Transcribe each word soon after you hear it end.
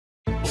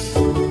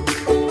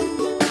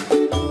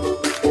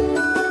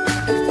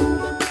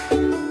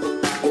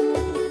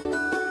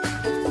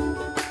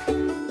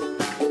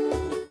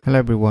Hello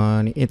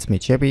everyone, it's me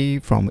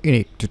Chebi from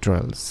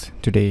UniqueTutorials.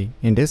 Today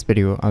in this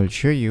video I'll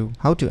show you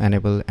how to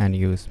enable and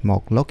use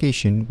mock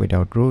location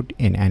without root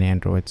in any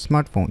Android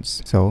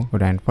smartphones. So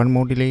without further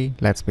more delay,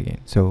 let's begin.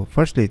 So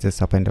firstly,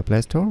 just open the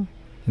Play Store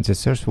and just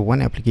search for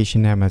one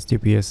application named as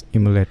GPS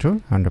emulator.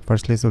 On the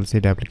first list you'll see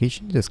the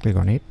application, just click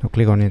on it. Now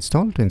click on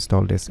install to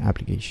install this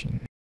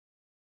application.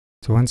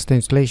 So once the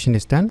installation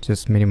is done,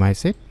 just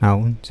minimize it.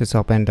 Now just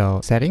open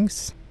the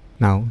settings.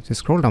 Now just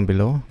scroll down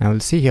below. Now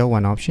we'll see here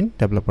one option,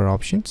 developer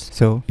options.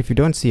 So if you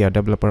don't see our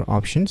developer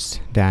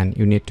options, then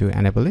you need to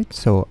enable it.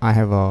 So I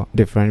have a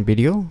different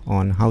video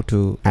on how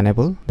to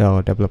enable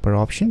the developer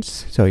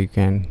options. So you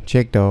can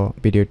check the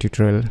video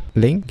tutorial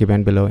link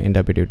given below in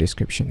the video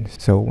description.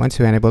 So once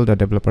you enable the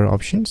developer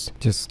options,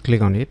 just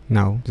click on it.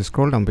 Now just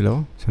scroll down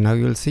below. So now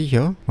you will see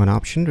here one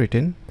option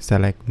written,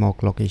 select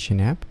mock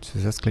location app. So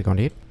just click on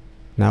it.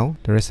 Now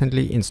the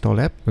recently installed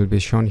app will be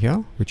shown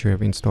here, which you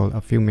have installed a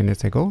few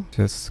minutes ago.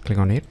 Just click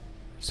on it.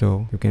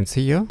 So you can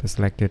see here the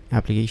selected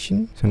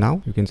application. So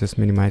now you can just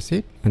minimize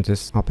it and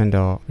just open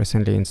the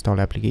recently installed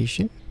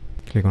application.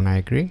 Click on I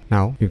agree.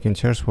 Now you can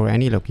search for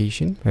any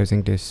location by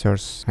using this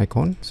search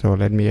icon. So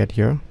let me add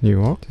here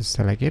New York. Just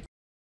select it.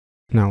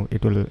 Now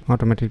it will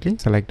automatically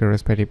select the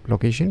respective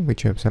location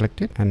which you have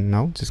selected, and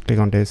now just click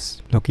on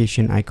this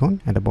location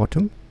icon at the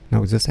bottom.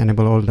 Now just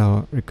enable all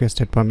the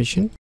requested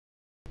permission.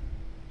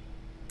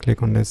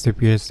 Click on the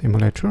GPS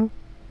emulator.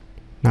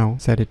 Now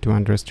set it to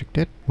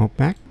unrestricted. Move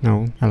back.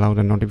 Now allow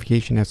the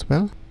notification as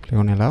well. Click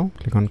on allow.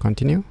 Click on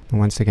continue. And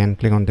once again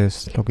click on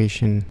this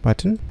location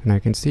button. Now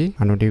you can see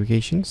a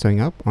notification showing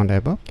up on the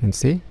above. You can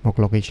see mock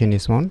location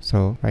is on.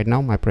 So right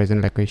now my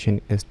present location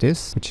is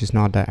this, which is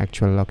not the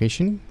actual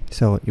location.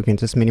 So you can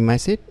just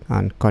minimize it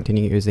and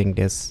continue using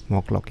this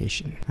mock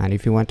location. And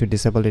if you want to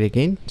disable it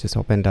again, just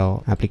open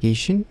the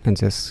application and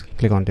just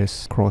click on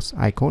this cross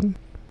icon.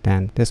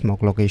 Then this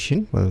mock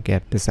location will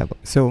get disabled.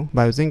 So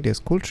by using these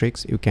cool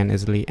tricks, you can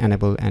easily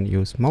enable and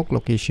use mock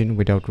location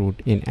without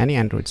root in any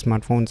Android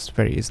smartphones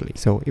very easily.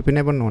 So if you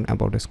never known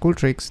about these cool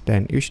tricks,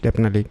 then you should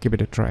definitely give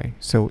it a try.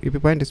 So if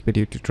you find this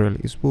video tutorial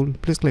useful,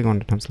 please click on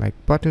the thumbs like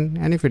button,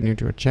 and if you're new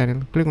to our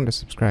channel, click on the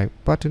subscribe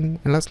button.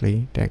 And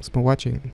lastly, thanks for watching.